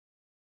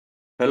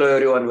Hello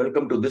everyone,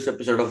 welcome to this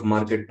episode of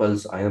Market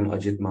Pulse. I am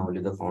Ajit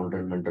Mahuli, the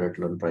founder and mentor at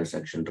Learn Price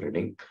Action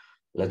Trading.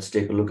 Let's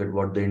take a look at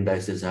what the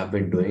indices have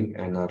been doing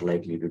and are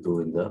likely to do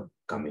in the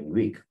coming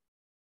week.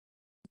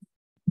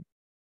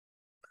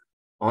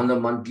 On the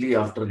monthly,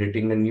 after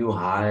hitting a new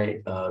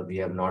high, we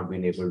have not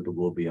been able to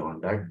go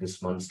beyond that.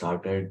 This month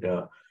started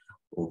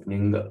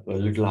opening a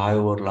little high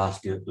over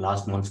last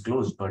month's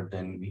close, but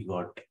then we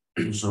got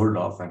sold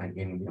off, and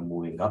again we are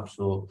moving up.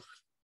 So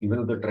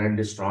even if the trend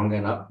is strong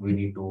enough, we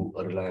need to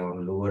rely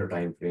on lower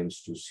time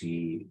frames to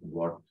see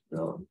what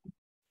the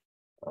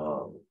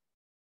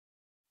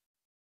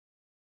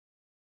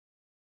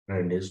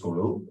trend is going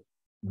to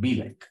be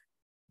like.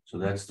 So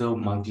that's the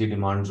monthly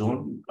demand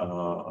zone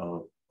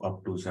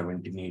up to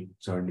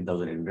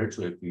 17,800.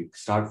 So if we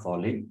start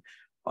falling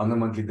on the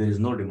monthly, there is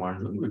no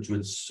demand zone, which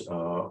will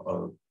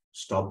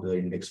stop the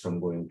index from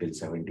going till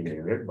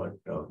 1700, but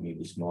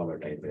maybe smaller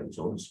time frame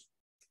zones.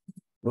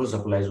 No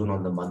supply zone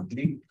on the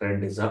monthly.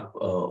 Trend is up.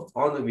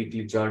 On the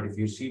weekly chart, if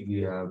you see,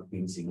 we have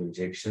been seeing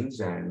rejections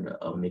and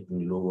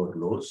making lower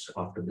lows.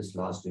 After this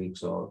last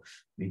week's low,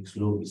 we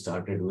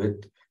started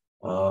with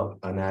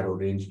a narrow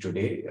range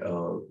today.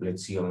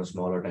 Let's see on a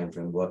smaller time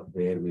frame where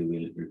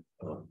we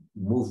will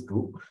move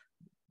to.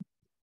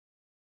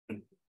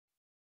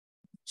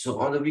 So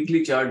on the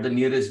weekly chart, the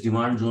nearest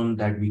demand zone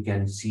that we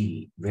can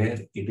see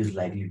where it is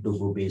likely to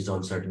go based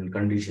on certain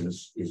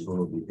conditions is going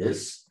to be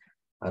this.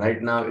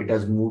 Right now, it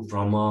has moved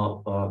from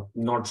a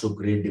not so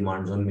great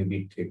demand zone.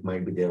 Maybe it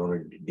might be there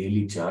on a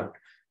daily chart.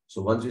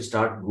 So once we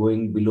start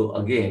going below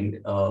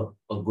again, a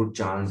good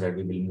chance that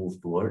we will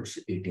move towards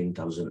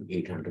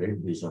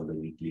 18,800 based on the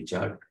weekly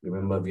chart.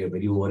 Remember, we are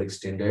very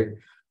overextended.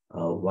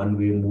 One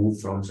way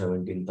move from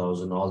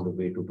 17,000 all the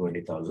way to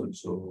 20,000.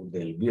 So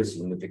there will be a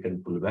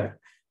significant pullback.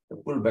 The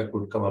pullback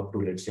could come up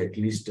to, let's say, at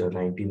least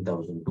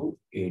 19,000 to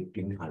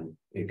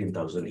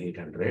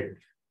 18,800.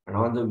 And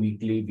on the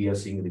weekly, we are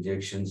seeing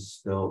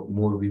rejections. The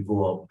more we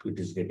go up, it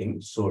is getting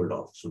sold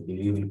off. So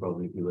daily will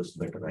probably give us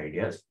better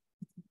ideas.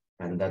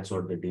 And that's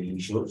what the daily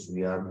shows.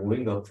 We are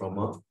moving up from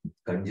a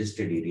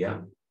congested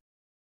area.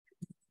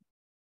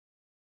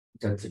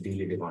 That's the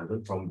daily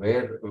demand from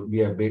where we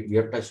have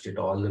touched it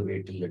all the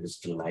way till the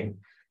distal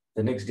line.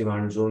 The next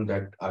demand zone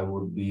that I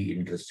would be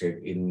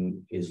interested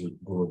in is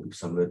going to be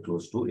somewhere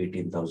close to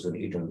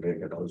 18,800.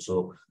 That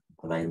also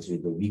aligns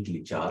with the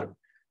weekly chart.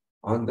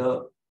 On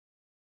the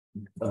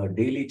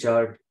daily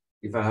chart,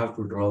 if I have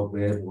to draw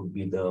where would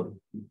be the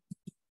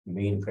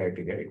main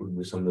criteria, it would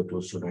be somewhere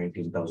close to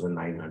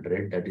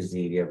 19,900. That is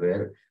the area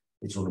where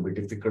it's going to be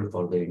difficult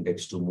for the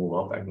index to move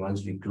up. And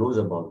once we close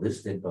above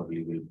this, then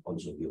probably will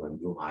also give a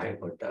new high,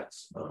 but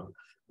that's a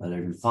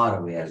little far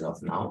away as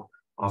of now.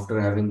 After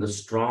having the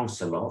strong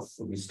sell-off,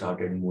 we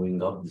started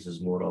moving up. This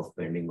is more of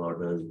pending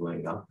orders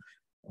going up.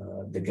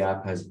 The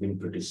gap has been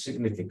pretty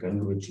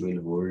significant, which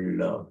will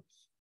hold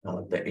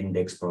the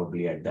index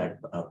probably at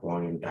that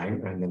point in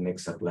time, and the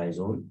next supply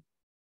zone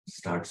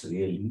starts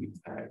really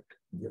at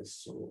this.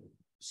 So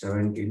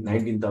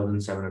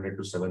 19,700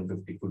 to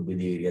 750 could be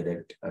the area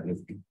that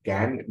Nifty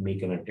can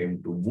make an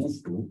attempt to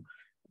move to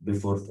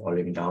before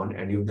falling down.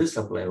 And if this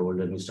supply holds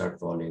and we start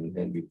falling,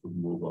 then we could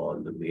move all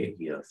the way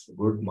here. So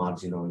good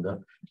margin on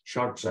the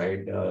short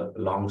side.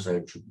 Long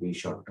side should be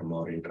short-term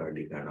or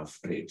intraday kind of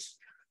trades.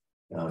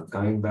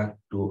 Coming back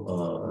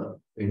to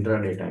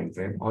intraday time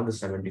frame, on the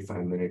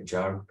 75-minute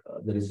chart,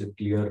 there is a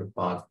clear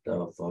path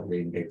for the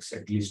index,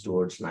 at least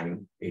towards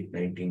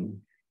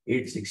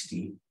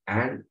 19,860,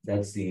 and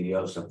that's the area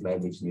of supply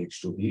which needs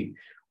to be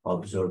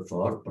observed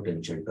for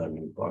potential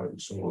turning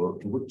point. So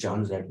a good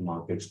chance that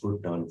markets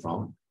could turn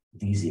from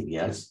these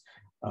areas.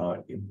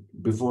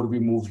 Before we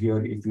move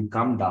here, if you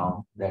come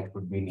down, that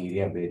could be an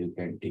area where you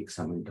can take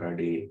some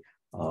intraday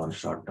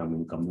short-term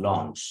income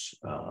longs.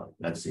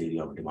 That's the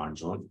area of demand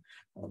zone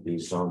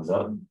based on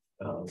the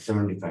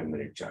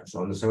 75-minute chart. So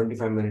on the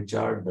 75-minute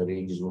chart, the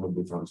range is going to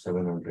be from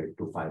 700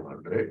 to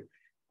 500.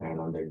 And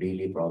on the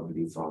daily,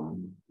 probably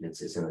from, let's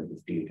say,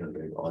 750,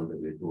 800, all the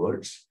way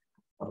towards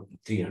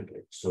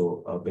 300.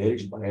 So a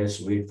bearish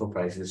bias, wait for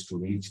prices to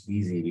reach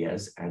these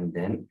areas and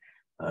then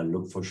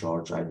look for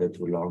shorts either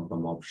through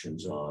long-term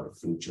options or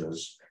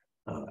futures.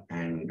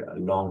 And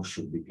long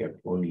should be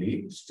kept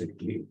only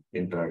strictly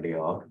intraday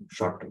or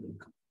short-term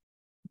income.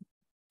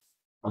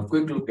 A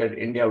quick look at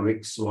India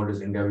VIX. What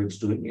is India VIX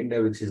doing?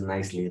 India VIX is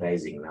nicely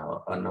rising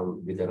now. Now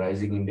with the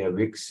rising India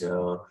VIX,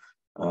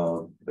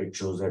 it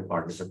shows that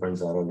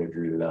participants are a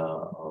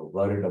little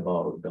worried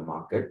about the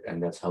market,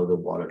 and that's how the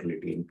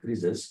volatility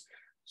increases.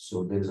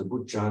 So there's a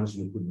good chance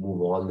we could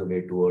move all the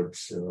way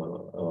towards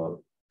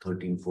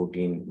 13,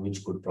 14,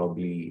 which could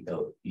probably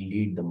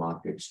lead the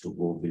markets to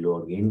go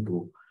below again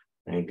to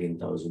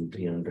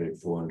 19,300,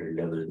 400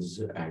 levels.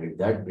 And if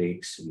that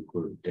breaks, we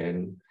could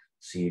then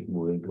see it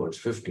moving towards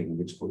 15,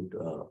 which could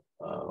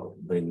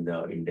bring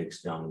the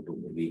index down to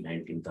maybe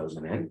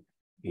 19,000 and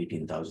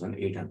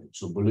 18,800.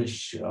 So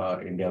bullish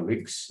India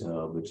VIX,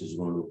 which is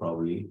going to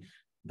probably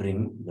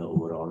bring the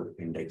overall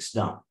index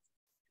down.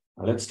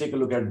 Now let's take a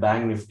look at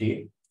Bank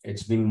Nifty.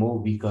 It's been more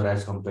weaker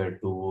as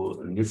compared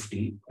to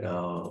Nifty.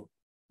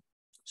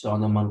 So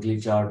on the monthly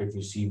chart, if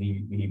you see,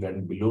 we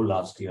went below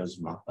last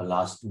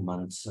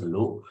month's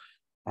low.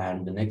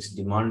 And the next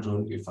demand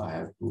zone, if I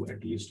have to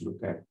at least look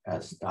at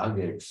as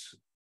targets,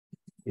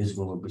 is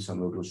going to be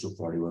somewhere close to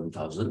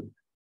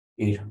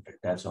 41,800.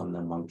 That's on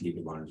the monthly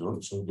demand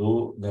zone. So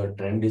though the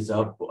trend is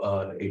up,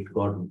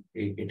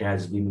 it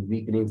has been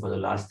weakening for the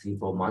last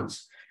 3-4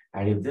 months.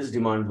 And if this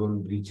demand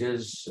zone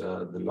breaches,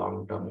 the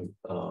long-term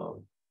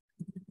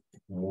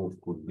move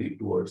could be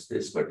towards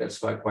this, but that's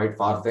quite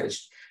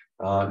far-fetched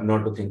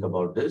not to think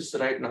about this.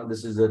 Right now,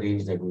 this is the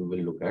range that we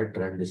will look at.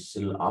 Trend is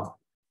still up,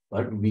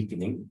 but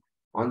weakening.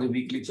 On the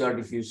weekly chart,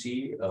 if you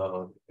see,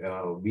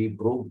 we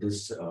broke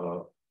this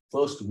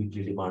first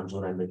weekly demand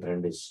zone and the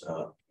trend is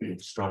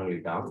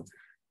strongly down.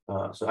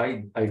 So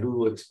I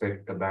do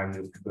expect the bank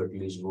to at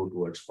least go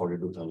towards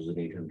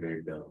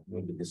 42,800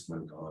 maybe this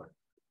month or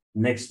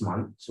next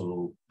month.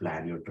 So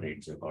plan your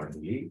trades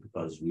accordingly,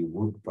 because we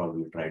would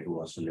probably try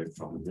to oscillate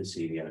from this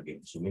area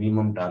again. So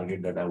minimum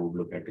target that I would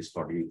look at is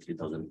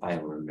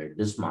 43,500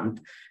 this month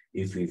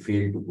if we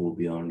fail to go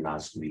beyond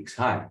last week's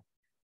high.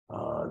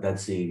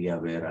 That's the area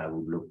where I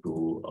would look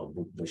to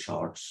book the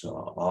shorts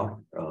or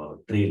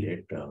trail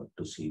it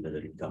to see whether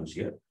it comes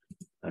here.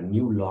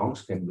 New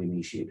longs can be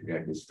initiated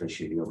at this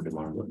fresh area of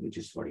demand zone, which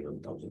is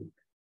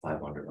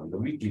 41,500 on the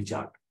weekly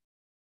chart.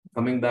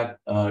 Coming back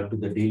to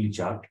the daily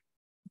chart.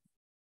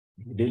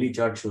 The daily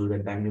chart shows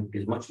that Bank Nifty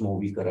is much more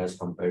weaker as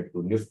compared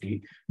to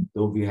Nifty,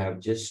 though we have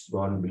just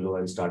gone below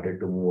and started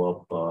to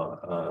move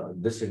up.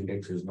 This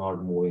index is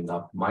not moving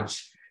up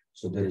much.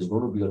 So there is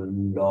going to be a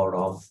lot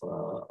of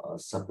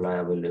supply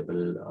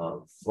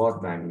available for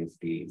Bank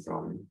Nifty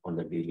on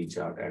the daily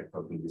chart at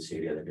probably this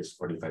area, that is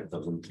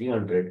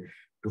 45,300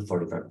 to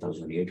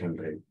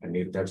 45,800. And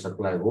if that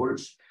supply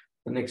holds,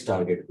 the next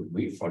target could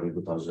be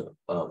 42,000.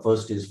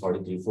 First is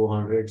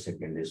 43,400.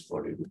 Second is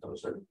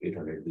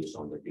 42,800 based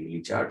on the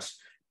daily charts.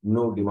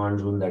 No demand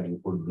zone that you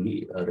could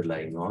be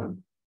relying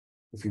on.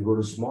 If you go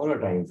to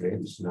smaller time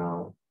frames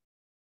now,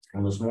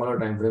 on the smaller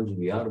time frames,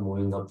 we are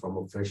moving up from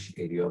a fresh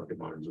area of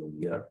demand zone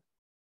here.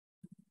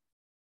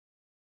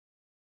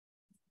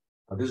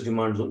 This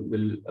demand zone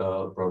will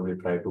probably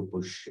try to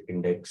push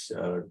index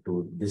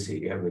to this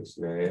area, which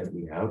where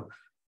we have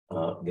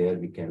there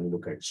we can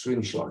look at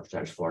swing shorts.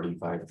 That's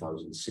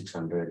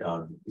 45,600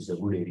 is a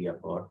good area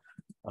for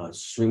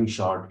swing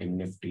short in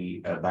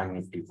Nifty, Bank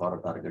Nifty for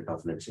a target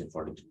of, let's say,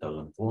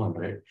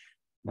 43,400.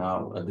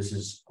 Now, this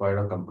is quite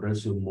a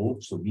comprehensive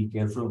move. So be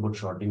careful about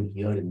shorting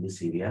here in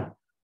this area.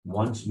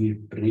 Once we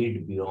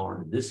trade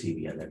beyond this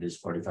area, that is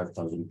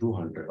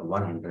 45,200,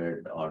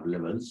 100 odd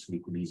levels, we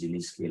could easily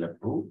scale up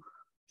to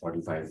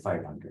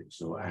 45,500.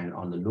 So, and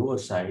on the lower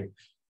side,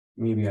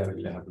 maybe I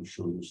will have to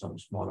show you some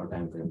smaller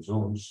time frame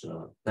zones.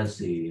 That's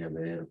the area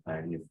where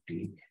Bank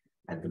Nifty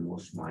at the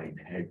most might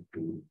head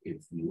to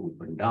if we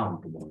open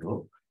down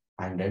tomorrow,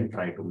 and then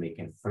try to make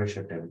a fresh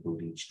attempt to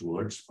reach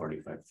towards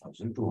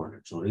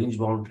 45,200. So range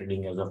bound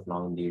trading as of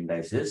now in the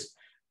indices,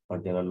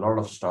 but there are a lot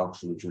of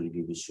stocks which will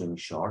give you swing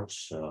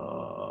shorts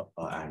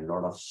and a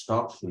lot of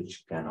stocks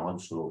which can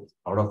also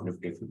out of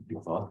Nifty 50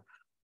 for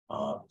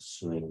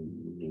swing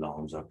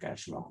longs or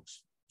cash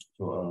longs.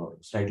 So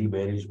slightly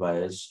bearish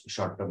bias,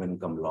 short-term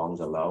income longs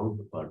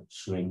allowed, but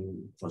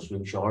swing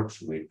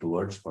shorts wait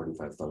towards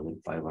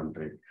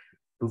 45,500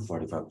 to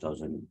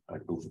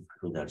 45,250.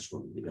 So that's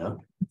going to be the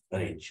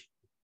range.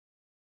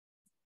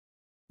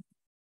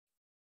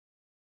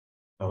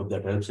 I hope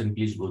that helps, and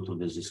please go through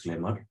this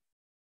disclaimer.